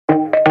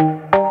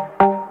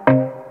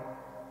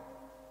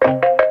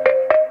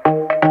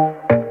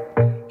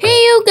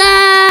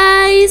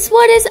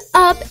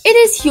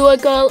it is your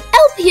girl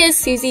LPS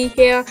Susie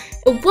here,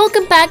 and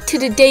welcome back to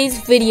today's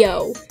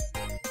video.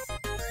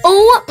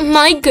 Oh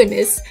my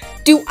goodness,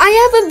 do I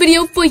have a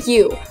video for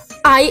you.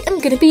 I am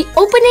gonna be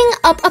opening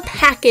up a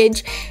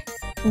package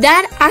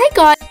that I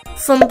got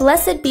from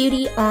Blessed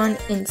Beauty on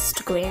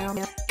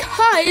Instagram,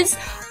 because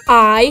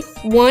I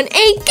won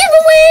a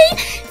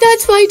giveaway.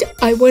 That's right,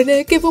 I won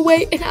a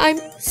giveaway and I'm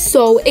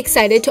so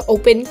excited to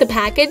open the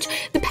package.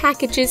 The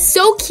package is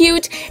so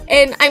cute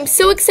and I'm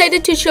so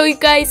excited to show you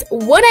guys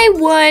what I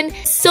won.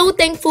 So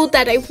thankful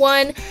that I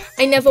won.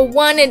 I never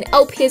won an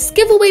LPS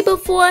giveaway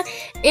before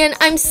and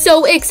I'm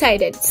so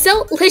excited.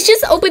 So let's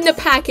just open the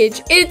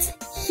package. It's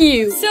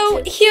huge.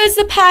 So here's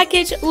the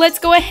package. Let's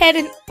go ahead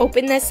and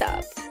open this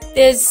up.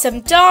 There's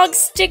some dog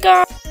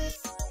sticker.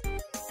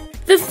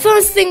 The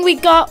first thing we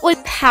got was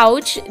a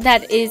pouch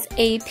that is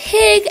a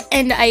pig,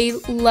 and I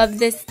love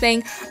this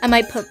thing. I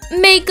might put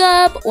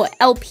makeup or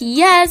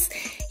LPS.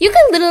 You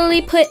can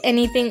literally put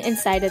anything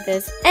inside of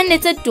this, and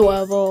it's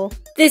adorable.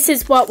 This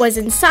is what was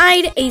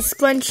inside: a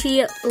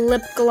scrunchie,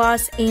 lip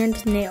gloss,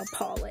 and nail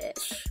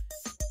polish.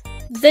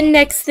 The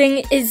next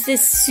thing is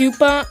this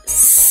super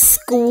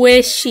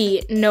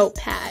squishy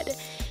notepad.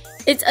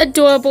 It's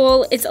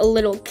adorable. It's a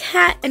little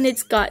cat and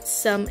it's got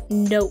some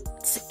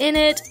notes in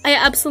it. I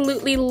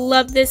absolutely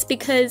love this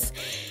because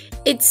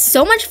it's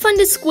so much fun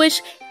to squish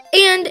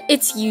and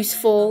it's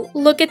useful.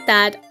 Look at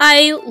that.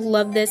 I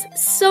love this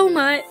so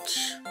much.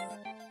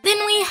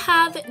 Then we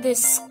have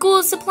this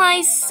school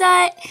supplies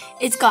set.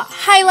 It's got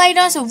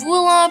highlighters, a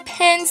ruler,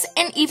 pens,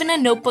 and even a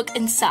notebook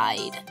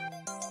inside.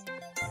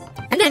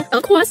 And then,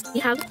 of course, we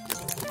have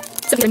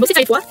something I'm most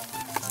excited for.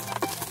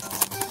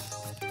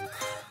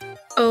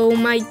 Oh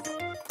my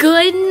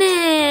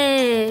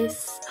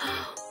goodness!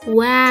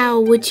 Wow,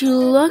 would you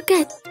look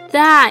at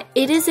that?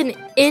 It is an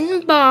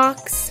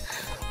inbox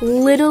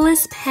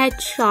Littlest Pet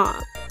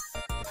Shop.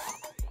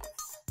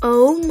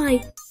 Oh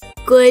my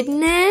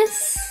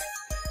goodness!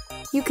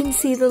 You can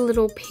see the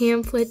little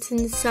pamphlets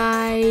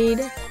inside.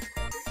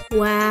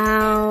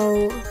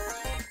 Wow.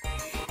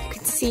 You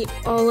can see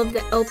all of the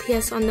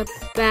LPS on the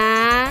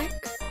back.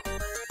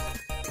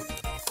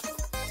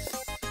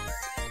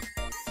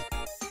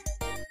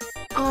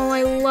 Oh,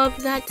 I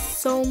love that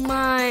so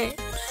much.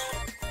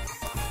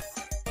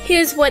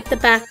 Here's what the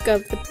back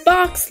of the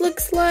box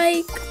looks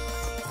like.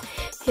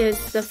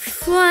 Here's the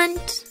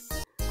front.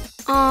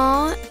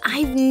 Oh,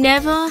 I've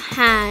never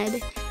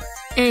had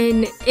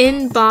an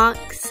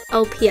inbox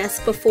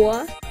LPS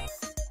before.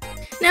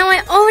 Now,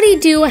 I already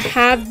do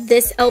have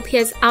this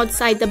LPS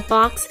outside the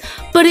box,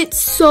 but it's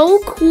so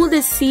cool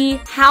to see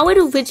how it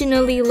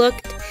originally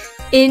looked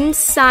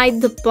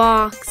inside the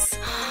box.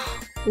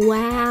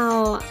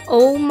 Wow,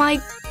 oh my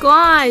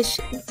gosh,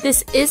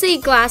 this is a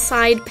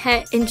glass-eyed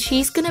pet and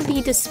she's gonna be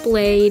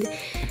displayed.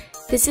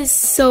 This is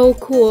so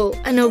cool.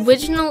 An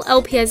original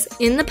LPS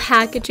in the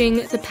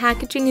packaging. The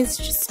packaging is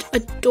just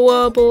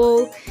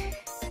adorable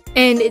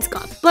and it's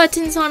got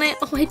buttons on it.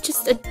 Oh, I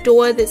just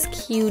adore this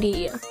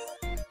cutie.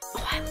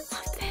 Oh, I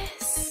love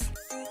this.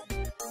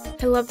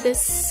 I love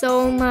this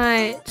so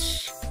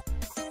much.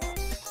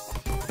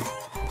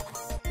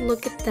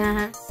 Look at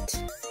that.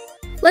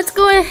 Let's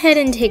go ahead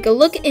and take a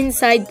look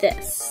inside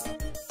this.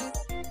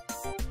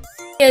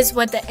 Here's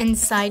what the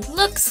inside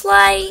looks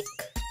like.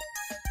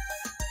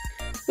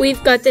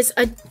 We've got this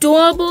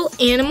adorable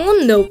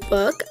animal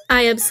notebook.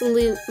 I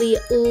absolutely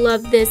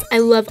love this. I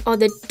love all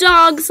the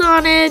dogs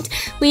on it.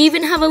 We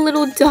even have a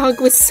little dog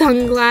with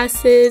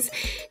sunglasses.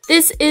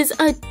 This is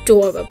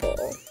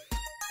adorable.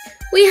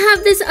 We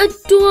have this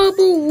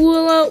adorable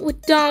ruler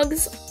with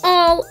dogs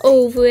all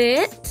over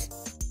it.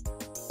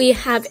 We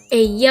have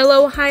a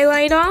yellow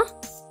highlighter,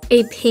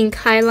 a pink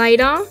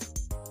highlighter,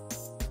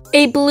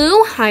 a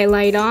blue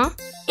highlighter,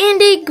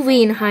 and a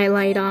green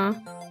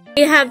highlighter.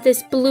 We have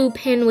this blue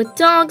pen with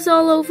dogs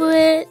all over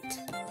it,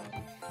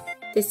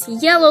 this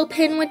yellow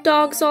pen with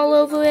dogs all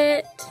over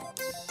it,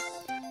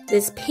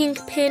 this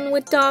pink pen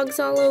with dogs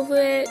all over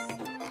it,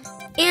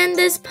 and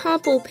this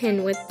purple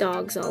pen with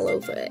dogs all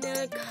over it.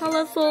 They're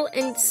colorful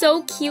and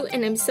so cute,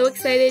 and I'm so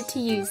excited to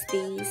use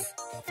these.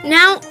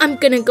 Now I'm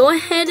gonna go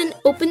ahead and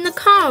open the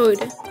card.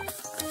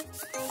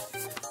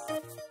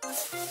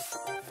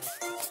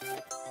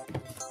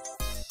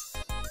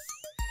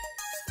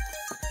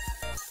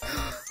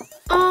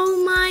 Oh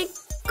my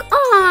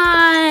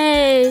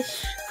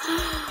gosh!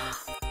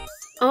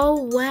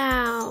 Oh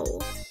wow.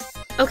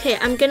 Okay,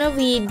 I'm gonna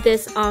read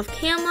this off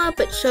camera,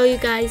 but show you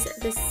guys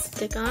the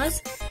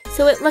stickers.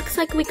 So it looks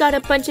like we got a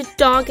bunch of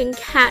dog and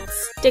cat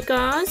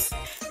stickers.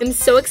 I'm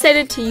so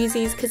excited to use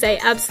these because I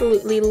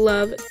absolutely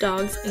love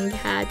dogs and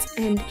cats,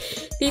 and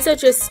these are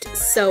just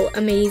so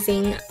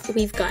amazing.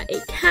 We've got a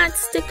cat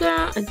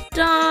sticker, a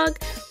dog,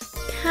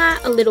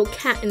 cat, a little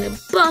cat in a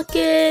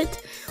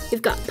bucket.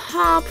 We've got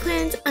paw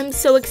prints. I'm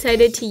so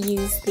excited to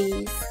use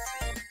these.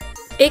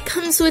 It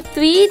comes with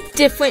 3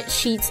 different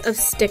sheets of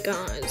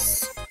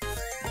stickers.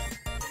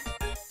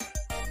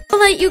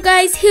 Alright you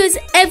guys, here's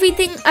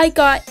everything I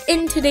got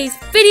in today's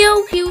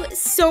video. Thank you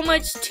so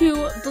much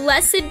to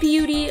Blessed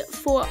Beauty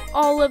for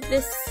all of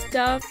this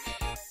stuff.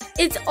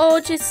 It's all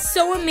just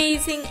so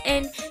amazing,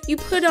 and you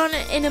put on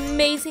an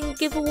amazing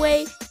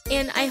giveaway,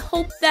 and I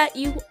hope that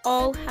you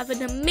all have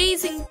an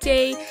amazing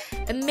day,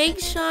 and make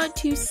sure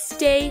to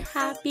stay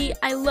happy.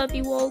 I love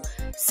you all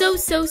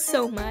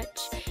so much.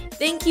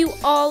 Thank you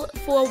all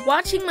for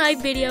watching my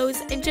videos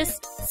and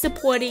just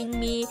supporting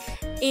me,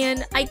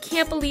 and I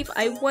can't believe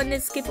I won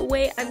this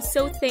giveaway. I'm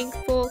so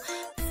thankful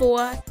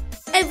for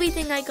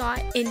everything I got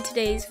in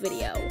today's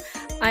video.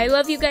 I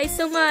love you guys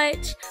so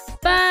much.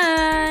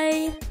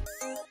 Bye!